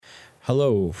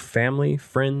Hello, family,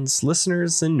 friends,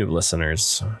 listeners, and new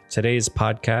listeners. Today's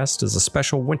podcast is a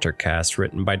special winter cast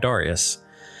written by Darius.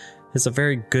 He's a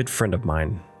very good friend of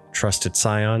mine, trusted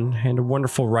scion, and a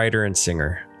wonderful writer and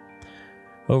singer.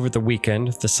 Over the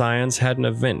weekend, the Scions had an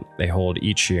event they hold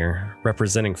each year,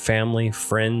 representing family,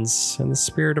 friends, and the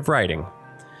spirit of writing.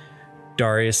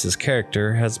 Darius's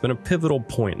character has been a pivotal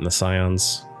point in the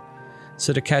Scions.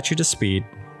 So to catch you to speed,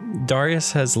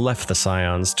 Darius has left the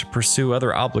Scions to pursue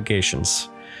other obligations,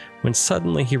 when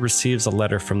suddenly he receives a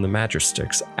letter from the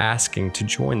Magistrix asking to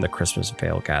join the Christmas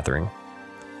Vale gathering.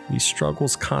 He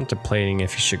struggles contemplating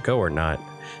if he should go or not,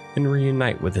 and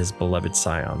reunite with his beloved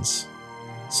Scions.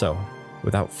 So,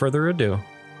 without further ado,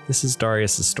 this is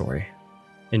Darius' story.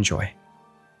 Enjoy.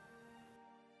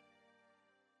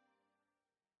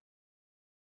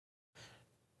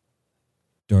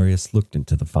 Darius looked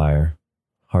into the fire,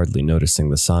 hardly noticing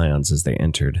the Scions as they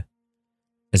entered,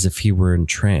 as if he were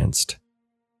entranced.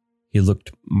 He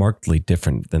looked markedly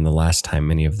different than the last time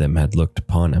many of them had looked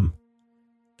upon him.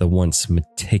 The once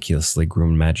meticulously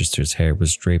groomed Magister's hair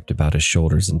was draped about his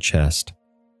shoulders and chest,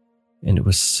 and it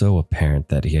was so apparent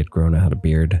that he had grown out a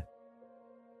beard.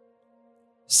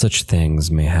 Such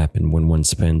things may happen when one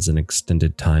spends an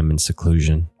extended time in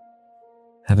seclusion,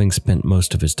 having spent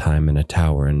most of his time in a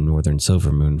tower in northern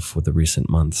Silvermoon for the recent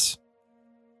months.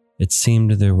 It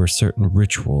seemed there were certain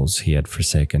rituals he had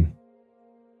forsaken.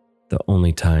 The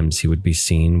only times he would be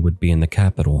seen would be in the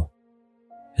capital.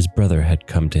 His brother had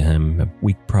come to him a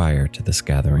week prior to this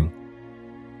gathering.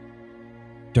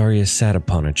 Darius sat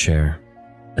upon a chair,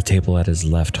 a table at his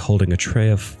left holding a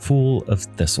tray full of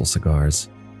thistle cigars,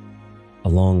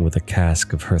 along with a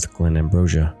cask of Hearthglen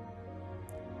ambrosia.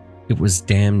 It was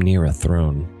damn near a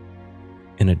throne.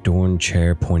 An adorned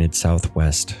chair pointed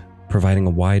southwest, providing a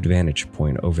wide vantage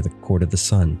point over the court of the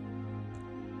sun,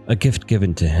 a gift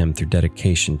given to him through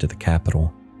dedication to the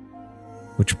capital,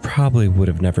 which probably would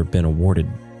have never been awarded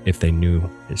if they knew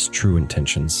his true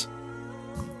intentions.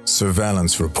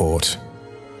 "Surveillance report,"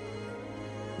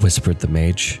 whispered the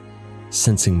mage,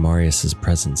 sensing Marius's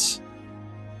presence.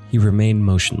 He remained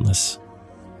motionless,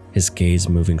 his gaze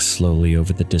moving slowly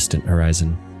over the distant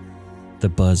horizon, the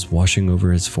buzz washing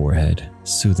over his forehead,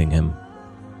 soothing him.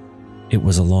 It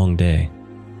was a long day.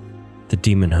 The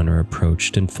demon hunter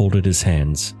approached and folded his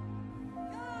hands.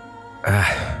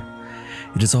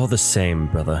 It is all the same,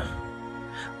 brother.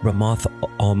 Ramoth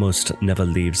almost never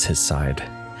leaves his side,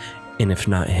 and if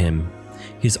not him,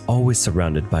 he's always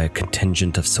surrounded by a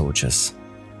contingent of soldiers.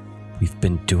 We've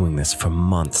been doing this for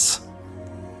months.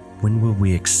 When will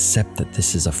we accept that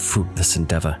this is a fruitless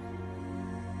endeavor?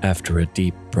 After a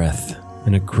deep breath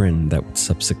and a grin that would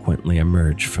subsequently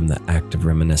emerge from the act of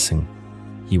reminiscing,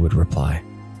 he would reply,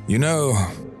 "You know,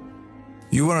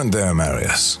 you weren't there,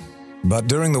 Marius, but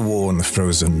during the war in the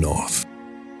frozen north,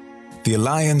 the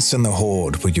Alliance and the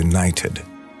Horde were united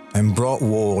and brought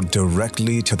war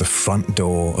directly to the front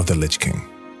door of the Lich King,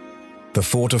 the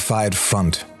fortified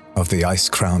front of the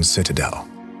Ice-Crowned Citadel."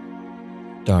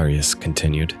 Darius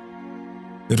continued.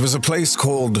 "It was a place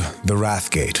called the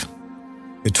Wrathgate.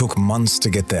 It took months to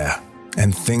get there,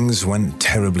 and things went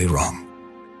terribly wrong.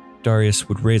 Darius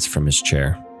would raise from his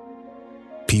chair.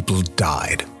 People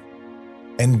died.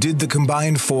 And did the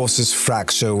combined forces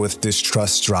fracture with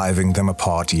distrust driving them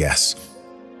apart? Yes.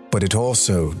 But it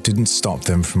also didn't stop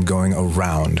them from going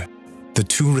around, the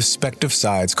two respective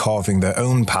sides carving their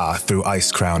own path through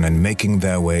Icecrown and making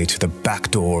their way to the back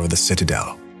door of the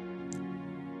Citadel."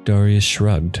 Darius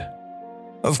shrugged.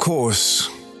 "Of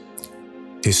course,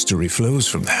 history flows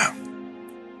from there."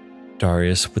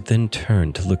 Darius would then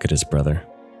turn to look at his brother.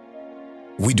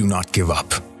 "We do not give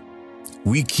up.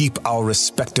 We keep our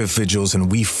respective vigils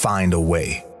and we find a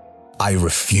way. I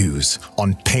refuse,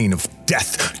 on pain of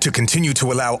death, to continue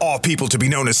to allow our people to be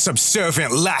known as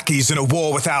subservient lackeys in a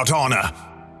war without honor.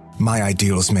 My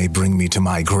ideals may bring me to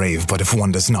my grave, but if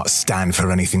one does not stand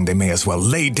for anything, they may as well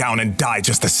lay down and die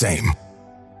just the same."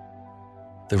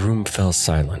 The room fell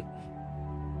silent.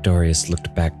 Darius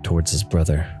looked back towards his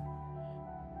brother,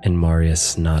 and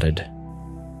Marius nodded.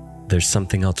 "There's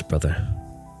something else, brother.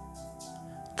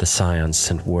 The Scions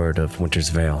sent word of Winter's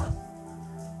Vale.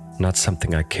 Not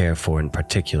something I care for in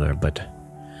particular, but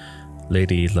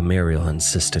Lady Lemuriel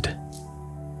insisted."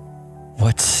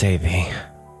 "What say they?"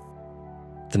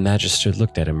 The Magister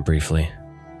looked at him briefly.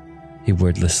 He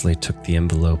wordlessly took the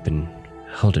envelope and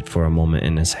held it for a moment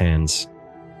in his hands,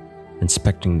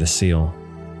 inspecting the seal.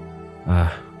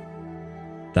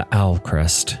 The owl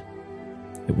crest.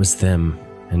 It was them,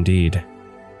 indeed.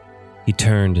 He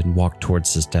turned and walked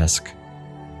towards his desk,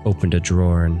 opened a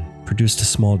drawer and produced a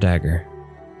small dagger.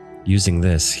 Using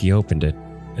this, he opened it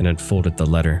and unfolded the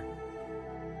letter.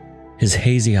 His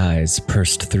hazy eyes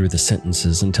pursed through the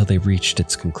sentences until they reached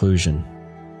its conclusion.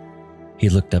 He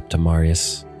looked up to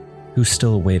Marius, who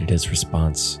still awaited his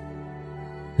response.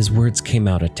 His words came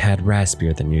out a tad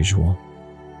raspier than usual,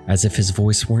 as if his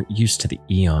voice weren't used to the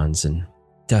eons and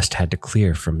dust had to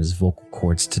clear from his vocal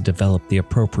cords to develop the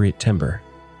appropriate timbre.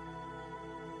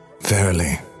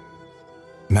 Verily,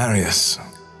 Marius,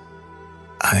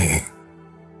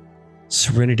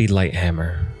 Serenity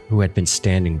Lighthammer, who had been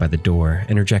standing by the door,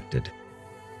 interjected.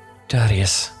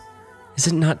 Darius, is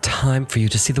it not time for you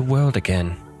to see the world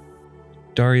again?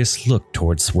 Darius looked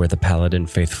towards where the paladin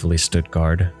faithfully stood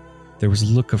guard. There was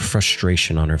a look of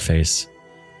frustration on her face,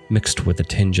 mixed with a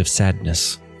tinge of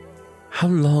sadness. How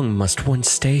long must one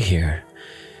stay here,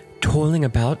 toiling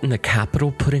about in the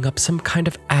capital, putting up some kind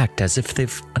of act as if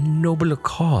they've a nobler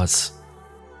cause?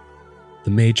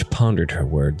 The mage pondered her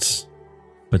words,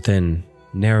 but then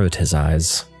narrowed his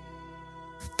eyes.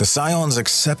 The Scions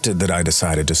accepted that I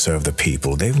decided to serve the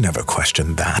people. They've never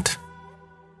questioned that.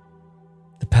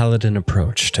 The paladin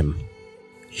approached him.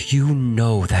 You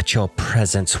know that your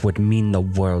presence would mean the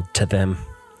world to them.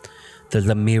 The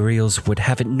Lemurials would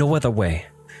have it no other way.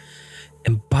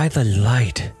 And by the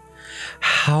light,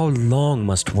 how long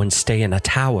must one stay in a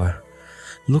tower,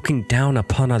 looking down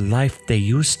upon a life they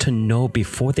used to know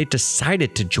before they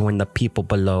decided to join the people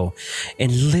below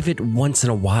and live it once in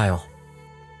a while?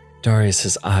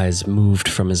 Darius's eyes moved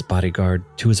from his bodyguard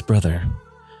to his brother,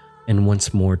 and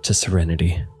once more to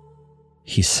Serenity.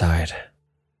 He sighed.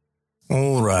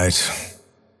 All right.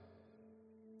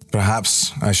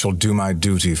 Perhaps I shall do my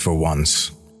duty for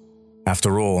once.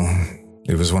 After all,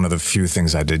 it was one of the few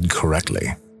things I did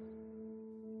correctly.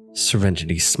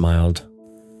 Serenity smiled.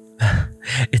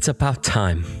 It's about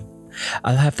time.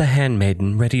 I'll have the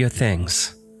handmaiden ready your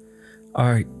things.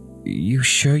 Are you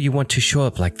sure you want to show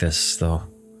up like this, though?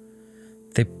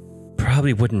 They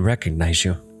probably wouldn't recognize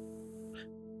you.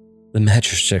 The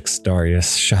Magistrix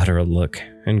Darius shot her a look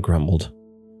and grumbled.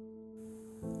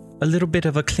 A little bit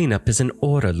of a cleanup is in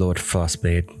order, Lord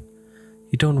Frostblade.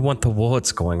 You don't want the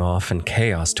wards going off and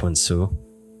chaos to ensue.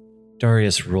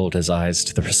 Darius rolled his eyes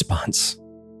to the response.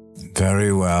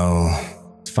 Very well.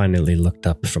 Finally looked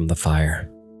up from the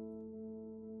fire.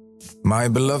 My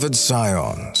beloved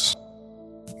Scions,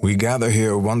 we gather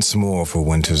here once more for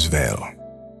Winter's Veil.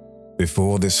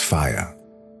 Before this fire.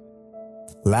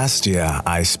 Last year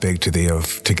I spake to thee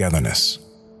of togetherness.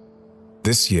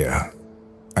 This year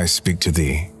I speak to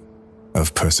thee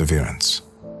of perseverance.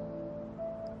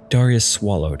 Darius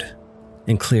swallowed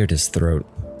and cleared his throat.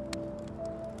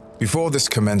 Before this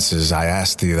commences, I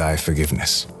ask thee thy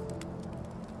forgiveness.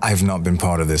 I have not been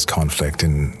part of this conflict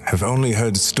and have only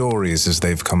heard stories as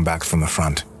they've come back from the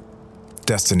front.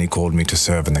 Destiny called me to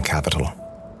serve in the capital.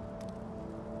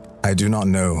 I do not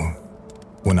know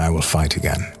when I will fight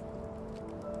again.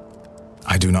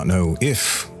 I do not know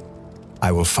if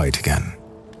I will fight again.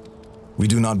 We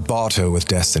do not barter with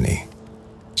destiny.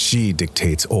 She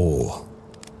dictates all.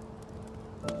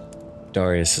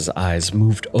 Darius's eyes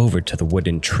moved over to the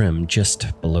wooden trim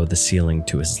just below the ceiling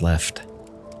to his left.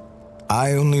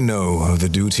 I only know of the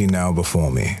duty now before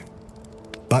me.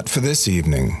 But for this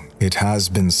evening, it has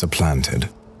been supplanted.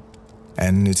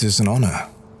 And it is an honor.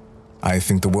 I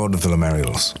think the world of the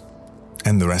Lemurials,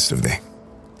 and the rest of thee.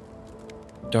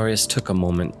 Darius took a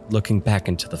moment, looking back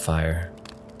into the fire,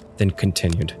 then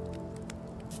continued.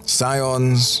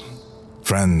 Scions,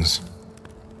 friends,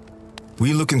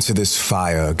 we look into this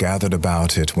fire, gathered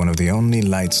about it, one of the only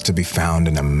lights to be found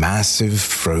in a massive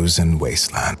frozen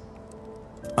wasteland.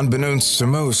 Unbeknownst to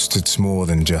most, it's more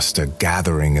than just a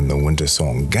gathering in the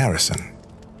Wintersong garrison.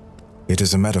 It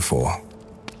is a metaphor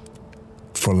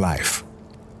for life.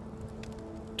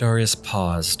 Darius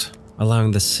paused,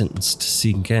 allowing the sentence to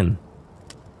sink in.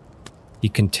 He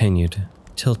continued,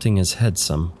 tilting his head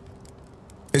some.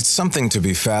 It's something to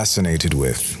be fascinated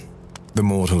with, the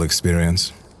mortal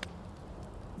experience.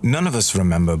 None of us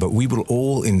remember, but we were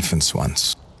all infants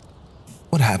once.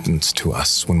 What happens to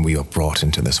us when we are brought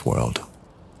into this world?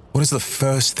 What is the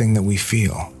first thing that we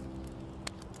feel?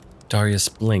 Darius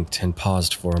blinked and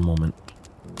paused for a moment.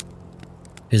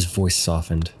 His voice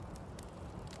softened.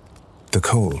 The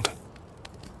cold.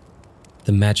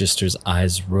 The Magister's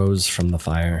eyes rose from the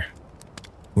fire.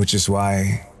 Which is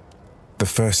why the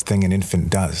first thing an infant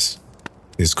does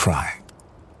is cry.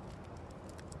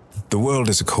 The world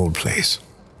is a cold place.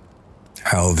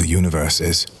 Hell, the universe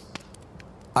is.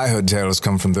 I heard tales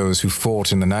come from those who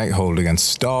fought in the Nighthold against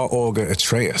Star Augur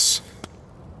Atreus.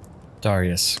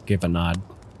 Darius gave a nod.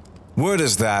 Word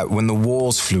is that when the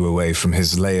walls flew away from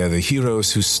his lair, the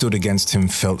heroes who stood against him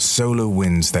felt solar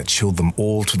winds that chilled them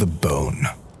all to the bone.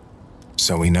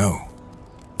 So we know.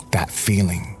 That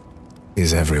feeling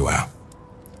is everywhere.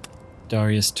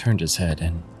 Darius turned his head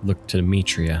and looked to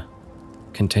Demetria,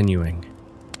 continuing.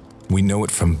 We know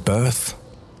it from birth.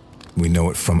 We know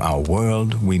it from our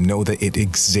world. We know that it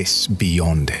exists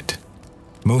beyond it.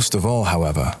 Most of all,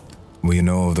 however, we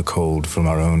know of the cold from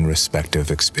our own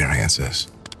respective experiences.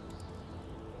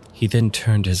 He then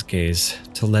turned his gaze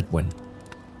to Ledwin.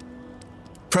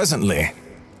 Presently,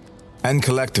 and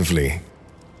collectively,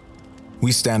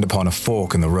 we stand upon a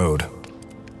fork in the road.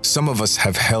 Some of us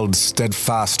have held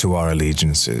steadfast to our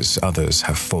allegiances, others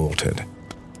have faltered.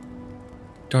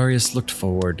 Darius looked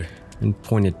forward and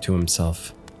pointed to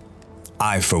himself.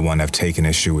 I, for one, have taken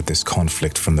issue with this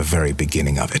conflict from the very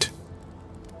beginning of it.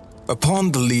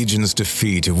 Upon the Legion's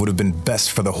defeat, it would have been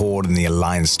best for the Horde and the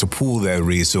Alliance to pool their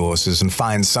resources and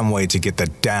find some way to get the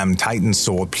damn Titan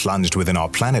sword plunged within our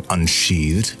planet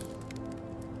unsheathed.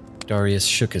 Darius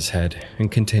shook his head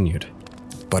and continued.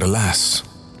 But alas,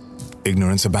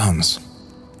 ignorance abounds.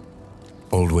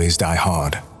 Old ways die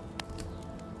hard.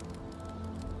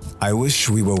 I wish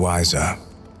we were wiser.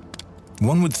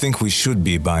 One would think we should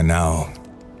be by now.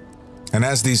 And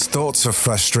as these thoughts of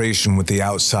frustration with the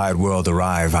outside world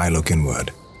arrive, I look inward.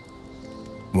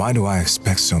 Why do I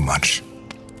expect so much?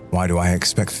 Why do I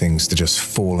expect things to just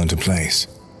fall into place?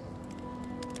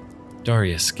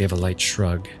 Darius gave a light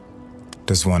shrug.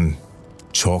 Does one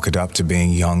chalk it up to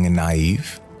being young and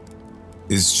naive?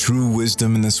 Is true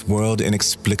wisdom in this world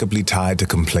inexplicably tied to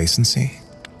complacency?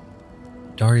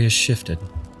 Darius shifted,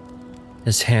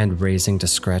 his hand raising to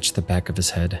scratch the back of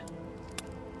his head.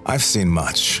 I've seen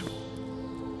much,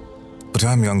 but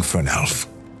I'm young for an elf.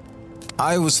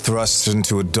 I was thrust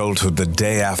into adulthood the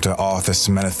day after Arthas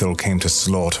Menethil came to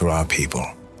slaughter our people.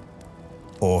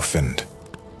 Orphaned.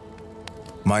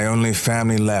 My only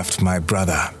family left, my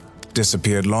brother,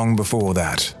 disappeared long before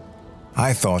that.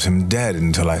 I thought him dead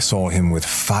until I saw him with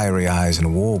fiery eyes and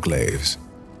warglaves.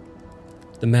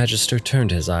 The Magister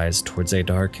turned his eyes towards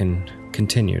Adark and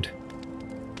continued.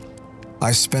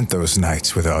 I spent those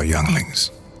nights with our younglings,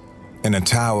 in a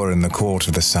tower in the Court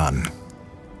of the Sun.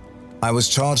 I was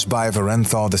charged by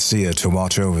Varenthal the Seer to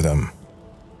watch over them.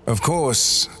 Of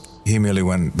course, he merely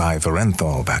went by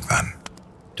Varenthal back then.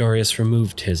 Darius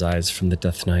removed his eyes from the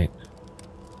Death Knight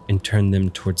and turned them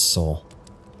towards Sol.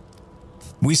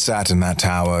 We sat in that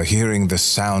tower, hearing the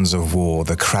sounds of war,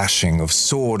 the crashing of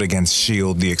sword against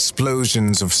shield, the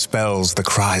explosions of spells, the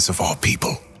cries of our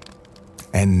people.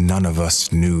 And none of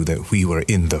us knew that we were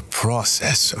in the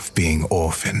process of being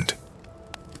orphaned.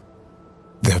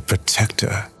 Their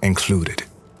protector included.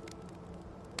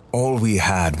 All we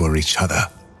had were each other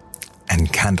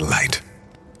and candlelight.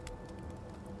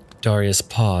 Darius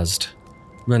paused,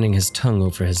 running his tongue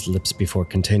over his lips before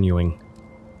continuing.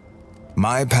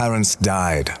 My parents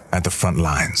died at the front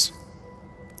lines.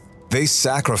 They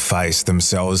sacrificed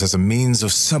themselves as a means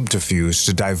of subterfuge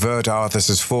to divert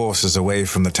Arthas's forces away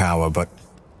from the tower, but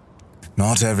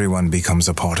not everyone becomes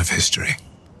a part of history.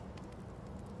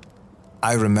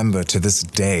 I remember to this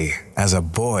day, as a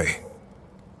boy,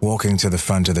 walking to the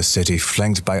front of the city,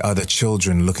 flanked by other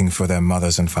children looking for their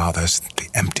mothers and fathers, the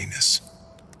emptiness.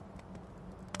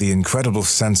 The incredible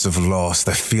sense of loss,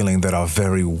 the feeling that our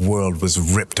very world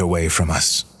was ripped away from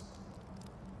us.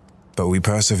 But we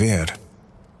persevered.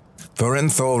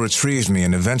 Varenthal retrieved me,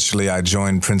 and eventually I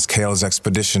joined Prince Kael's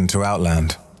expedition to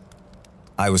Outland.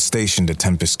 I was stationed at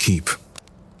Tempest Keep.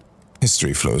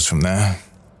 History flows from there.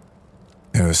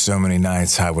 There were so many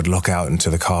nights I would look out into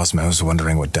the cosmos,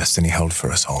 wondering what destiny held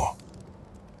for us all.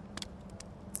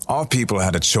 Our people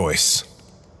had a choice.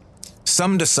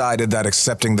 Some decided that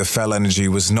accepting the Fel energy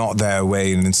was not their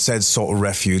way and instead sought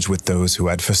refuge with those who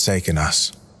had forsaken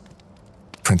us.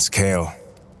 Prince Kael,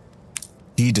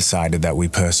 he decided that we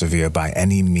persevere by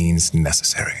any means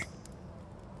necessary.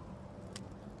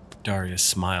 Darius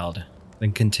smiled,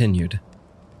 then continued.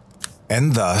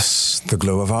 And thus, the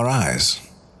glow of our eyes.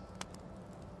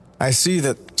 I see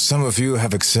that some of you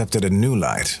have accepted a new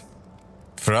light.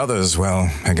 For others, well,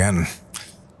 again,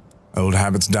 old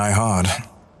habits die hard.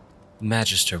 The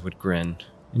Magister would grin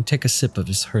and take a sip of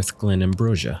his Hearthglen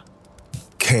ambrosia.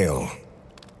 Kael,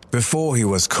 before he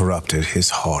was corrupted,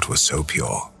 his heart was so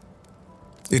pure.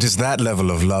 It is that level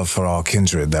of love for our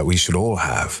kindred that we should all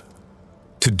have.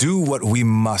 To do what we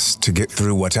must to get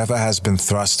through whatever has been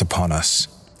thrust upon us,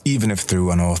 even if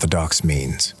through unorthodox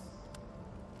means.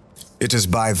 It is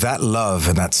by that love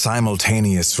and that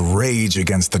simultaneous rage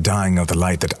against the dying of the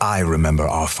light that I remember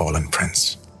our fallen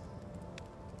prince.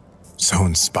 So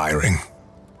inspiring.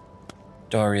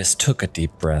 Darius took a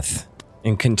deep breath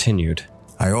and continued.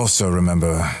 I also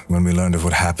remember when we learned of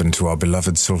what happened to our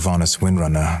beloved Sylvanas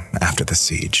Windrunner after the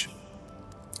siege.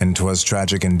 and 'twas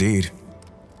tragic indeed.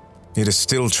 It is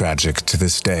still tragic to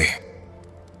this day.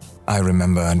 I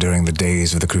remember during the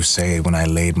days of the crusade when I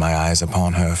laid my eyes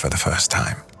upon her for the first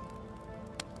time.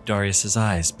 Darius's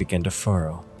eyes began to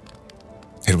furrow.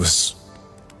 It was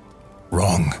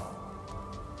wrong.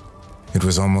 It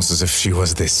was almost as if she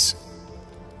was this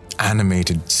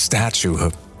animated statue.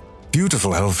 Her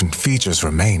beautiful elfin features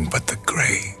remained, but the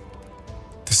gray,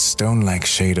 the stone-like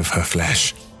shade of her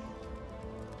flesh.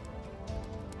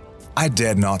 I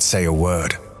dared not say a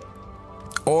word.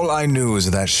 All I knew is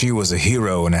that she was a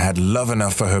hero and had love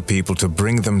enough for her people to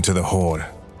bring them to the Horde.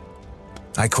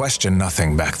 I questioned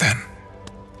nothing back then.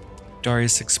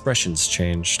 Darius' expressions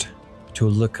changed to a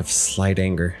look of slight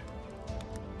anger.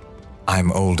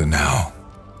 I'm older now,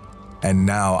 and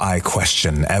now I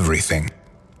question everything.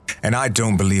 And I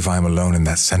don't believe I'm alone in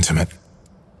that sentiment.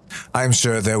 I'm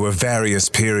sure there were various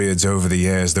periods over the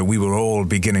years that we were all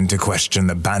beginning to question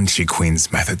the Banshee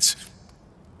Queen's methods.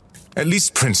 At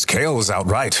least Prince Kael was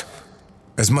outright.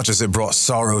 As much as it brought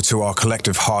sorrow to our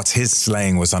collective hearts, his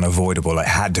slaying was unavoidable. It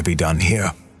had to be done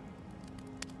here.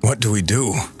 What do we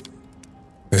do?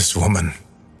 This woman,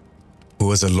 who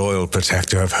was a loyal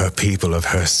protector of her people, of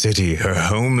her city, her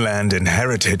homeland and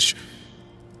heritage,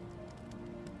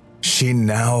 she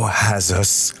now has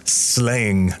us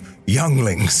slaying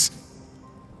younglings.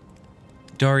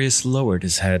 Darius lowered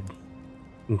his head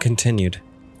and continued.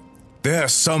 There are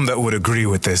some that would agree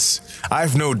with this.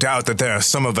 I've no doubt that there are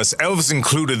some of us, elves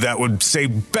included, that would say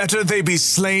better they be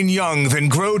slain young than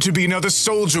grow to be another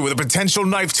soldier with a potential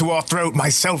knife to our throat.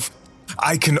 Myself,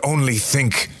 I can only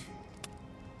think.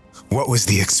 What was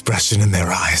the expression in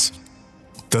their eyes?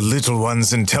 The little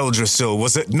ones in Teldrassil,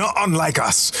 was it not unlike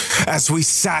us? As we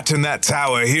sat in that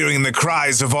tower hearing the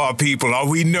cries of our people, are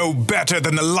we no better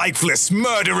than the lifeless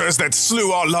murderers that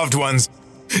slew our loved ones?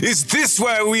 Is this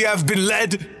where we have been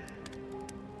led?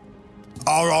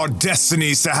 Are our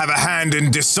destinies to have a hand in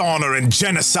dishonor and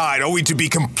genocide? Are we to be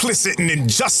complicit in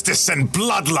injustice and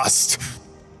bloodlust?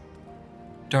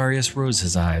 Darius rose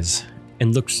his eyes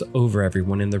and looked over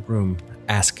everyone in the room,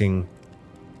 asking,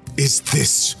 Is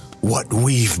this what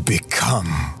we've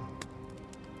become?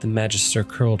 The Magister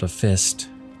curled a fist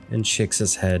and shakes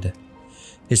his head,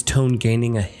 his tone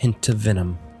gaining a hint of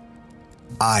venom.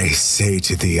 I say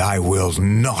to thee, I will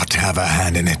not have a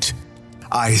hand in it.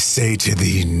 I say to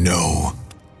thee, no.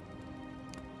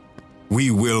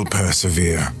 We will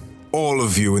persevere. All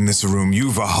of you in this room,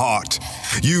 you've a heart.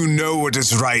 You know what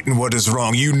is right and what is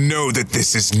wrong. You know that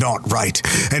this is not right.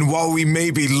 And while we may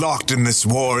be locked in this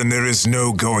war and there is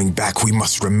no going back, we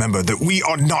must remember that we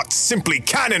are not simply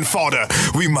cannon fodder.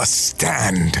 We must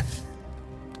stand.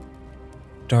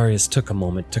 Darius took a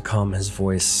moment to calm his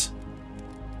voice.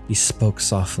 He spoke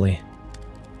softly.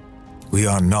 We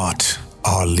are not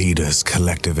our leaders'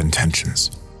 collective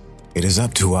intentions. It is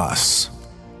up to us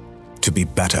to be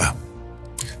better,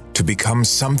 to become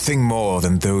something more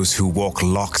than those who walk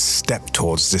lockstep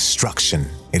towards destruction.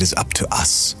 It is up to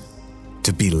us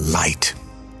to be light,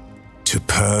 to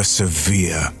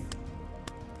persevere.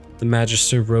 The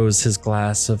Magister rose his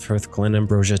glass of Hearthglen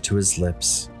Ambrosia to his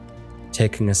lips,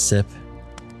 taking a sip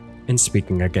and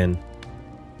speaking again.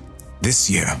 This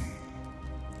year,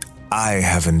 I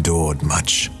have endured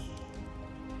much.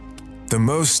 The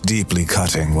most deeply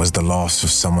cutting was the loss of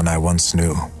someone I once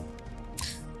knew.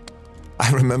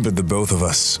 I remembered the both of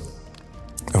us,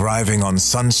 arriving on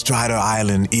Sunstrider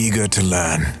Island eager to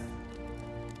learn.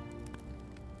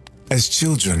 As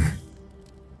children,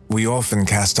 we often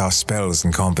cast our spells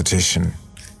in competition.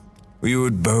 We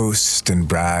would boast and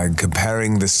brag,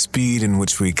 comparing the speed in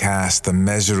which we cast the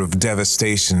measure of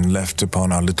devastation left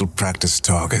upon our little practice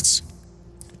targets.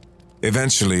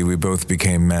 Eventually, we both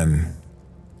became men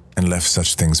and left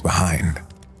such things behind.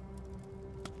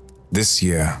 This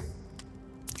year,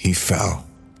 he fell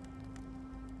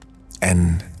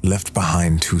and left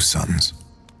behind 2 sons.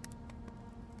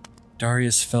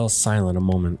 Darius fell silent a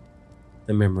moment,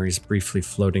 the memories briefly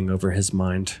floating over his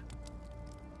mind.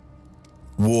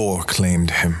 War claimed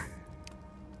him.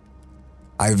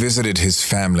 I visited his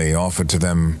family, offered to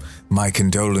them my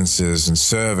condolences and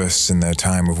service in their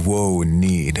time of woe and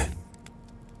need.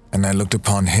 And I looked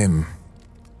upon him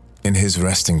in his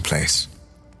resting place.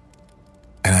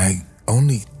 And I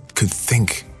only could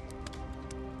think,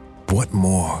 what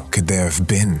more could there have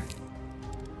been?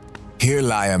 Here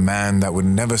lie a man that would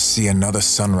never see another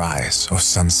sunrise or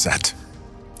sunset.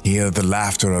 Hear the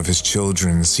laughter of his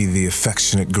children, see the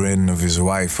affectionate grin of his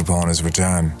wife upon his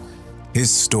return.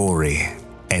 His story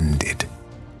ended.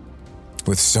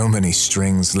 With so many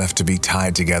strings left to be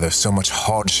tied together, so much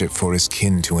hardship for his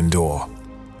kin to endure.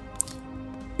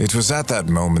 It was at that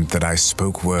moment that I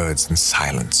spoke words in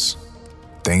silence,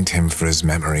 thanked him for his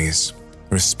memories,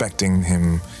 respecting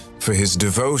him for his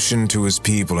devotion to his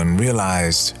people, and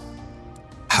realized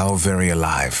how very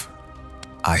alive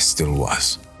I still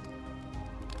was.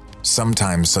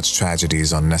 Sometimes such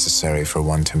tragedies are necessary for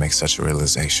one to make such a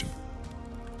realization.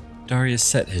 Darius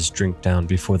set his drink down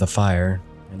before the fire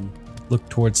and looked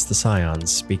towards the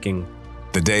Scions, speaking.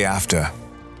 The day after,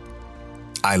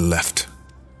 I left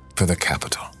for the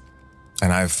capital,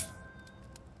 and I've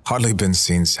hardly been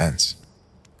seen since.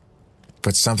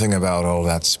 But something about all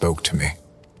that spoke to me.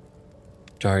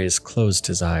 Darius closed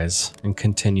his eyes and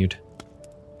continued.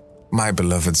 My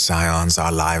beloved Scions,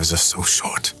 our lives are so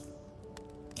short.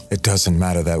 It doesn't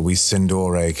matter that we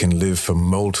Sindore can live for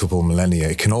multiple millennia.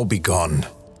 It can all be gone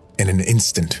in an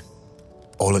instant.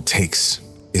 All it takes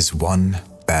is one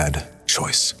bad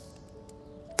choice.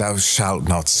 Thou shalt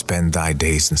not spend thy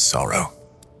days in sorrow.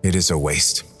 It is a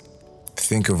waste.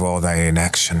 Think of all thy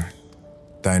inaction,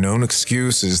 thine own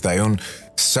excuses, thy own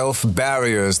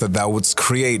self-barriers that thou wouldst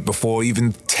create before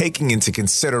even taking into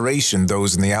consideration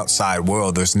those in the outside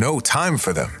world. There's no time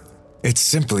for them. It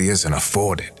simply isn't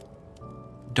afforded.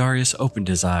 Darius opened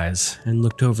his eyes and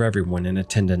looked over everyone in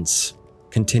attendance,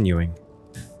 continuing.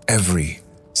 Every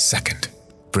second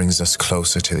brings us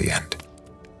closer to the end.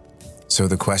 So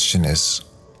the question is,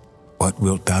 what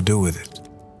wilt thou do with it?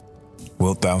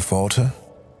 Wilt thou falter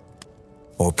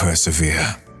or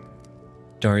persevere?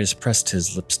 Darius pressed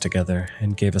his lips together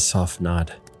and gave a soft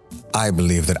nod. I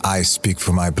believe that I speak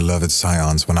for my beloved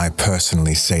Scions when I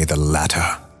personally say the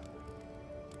latter.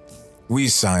 We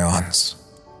Scions,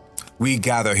 we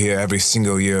gather here every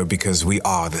single year because we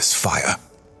are this fire.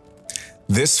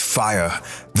 This fire,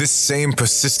 this same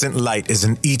persistent light is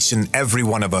in each and every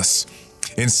one of us.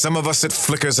 In some of us it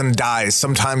flickers and dies.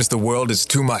 Sometimes the world is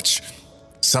too much.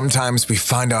 Sometimes we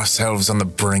find ourselves on the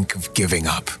brink of giving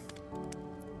up.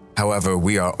 However,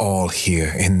 we are all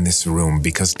here in this room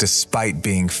because despite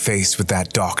being faced with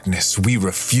that darkness, we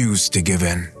refuse to give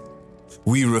in.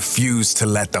 We refuse to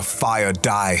let the fire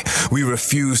die. We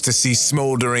refuse to see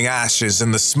smoldering ashes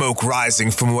and the smoke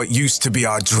rising from what used to be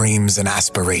our dreams and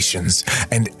aspirations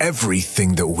and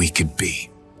everything that we could be.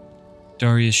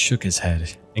 Darius shook his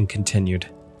head and continued.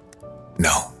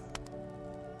 No.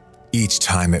 Each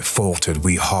time it faltered,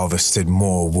 we harvested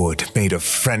more wood made of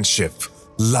friendship,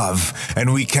 love,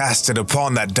 and we cast it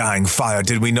upon that dying fire,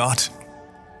 did we not?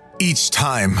 Each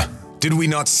time, did we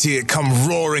not see it come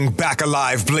roaring back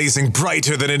alive, blazing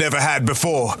brighter than it ever had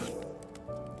before?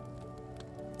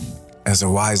 As a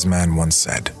wise man once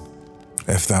said,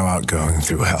 if thou art going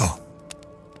through hell,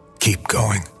 keep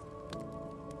going.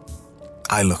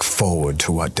 I look forward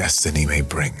to what destiny may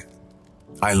bring.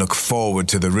 I look forward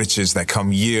to the riches that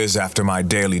come years after my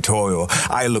daily toil.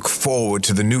 I look forward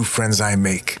to the new friends I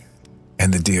make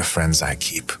and the dear friends I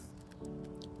keep.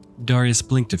 Darius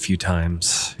blinked a few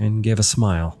times and gave a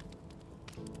smile.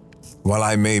 While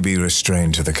I may be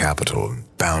restrained to the capital,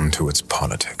 bound to its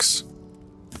politics,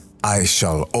 I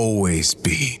shall always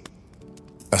be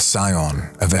a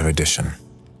Scion of erudition.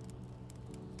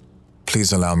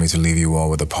 Please allow me to leave you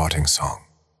all with a parting song.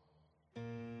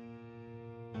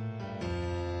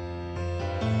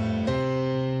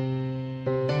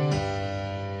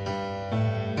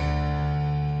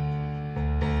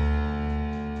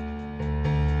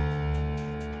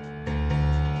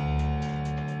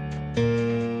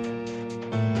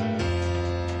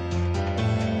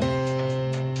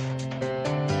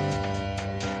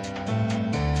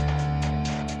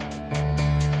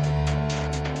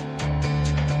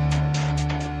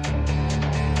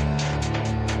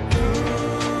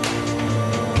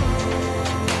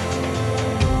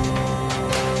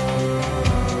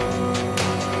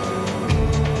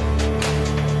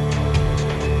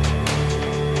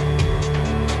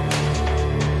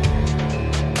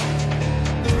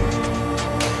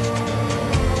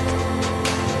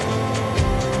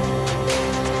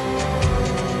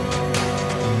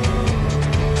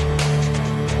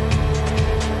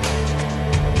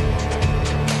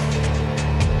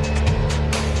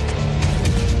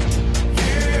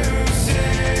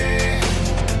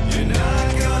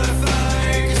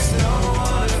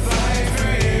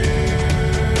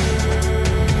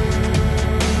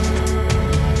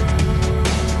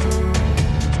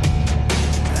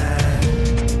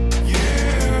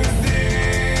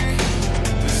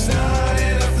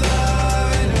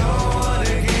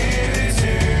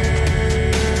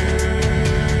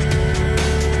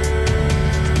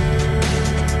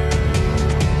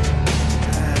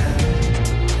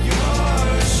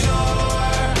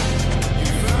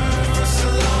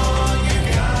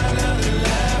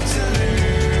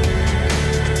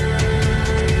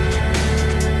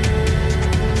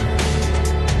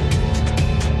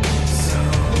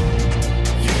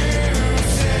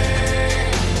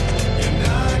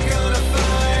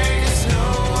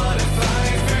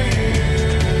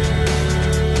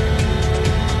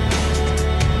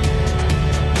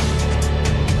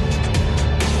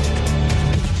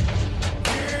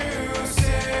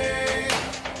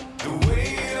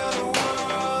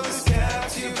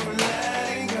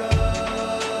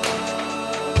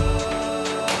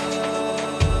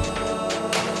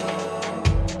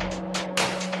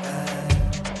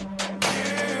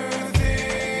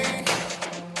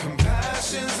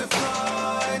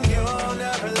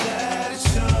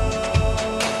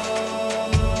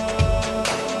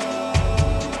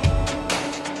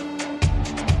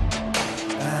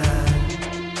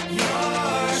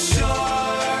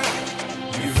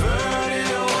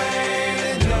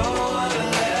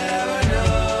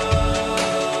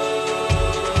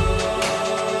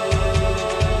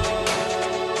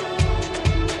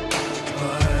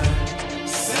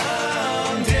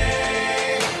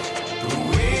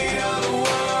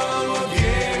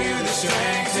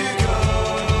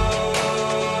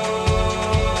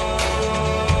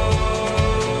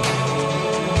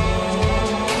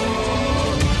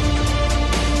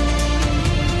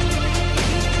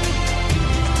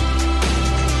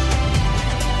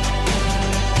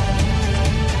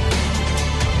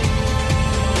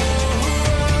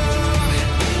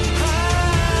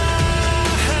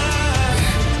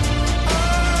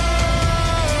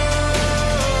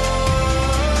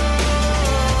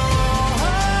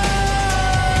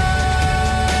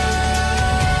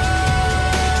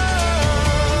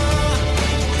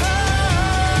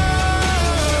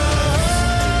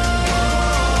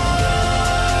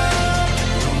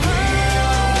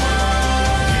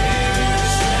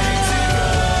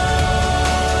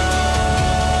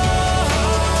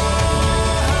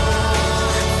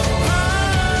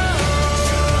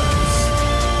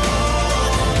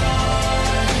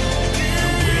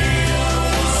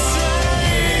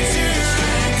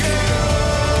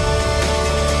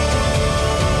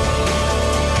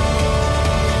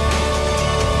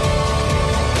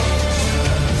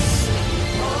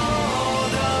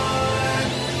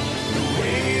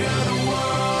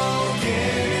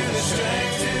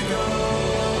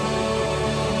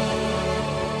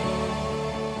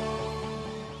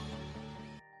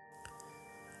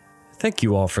 Thank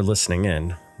you all for listening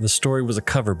in. The story was a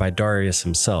cover by Darius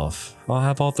himself. I'll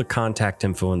have all the contact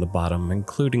info in the bottom,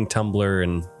 including Tumblr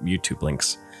and YouTube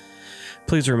links.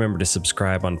 Please remember to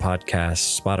subscribe on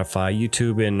podcasts, Spotify,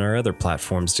 YouTube, and our other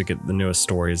platforms to get the newest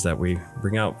stories that we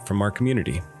bring out from our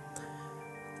community.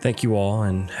 Thank you all,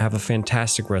 and have a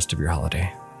fantastic rest of your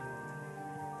holiday.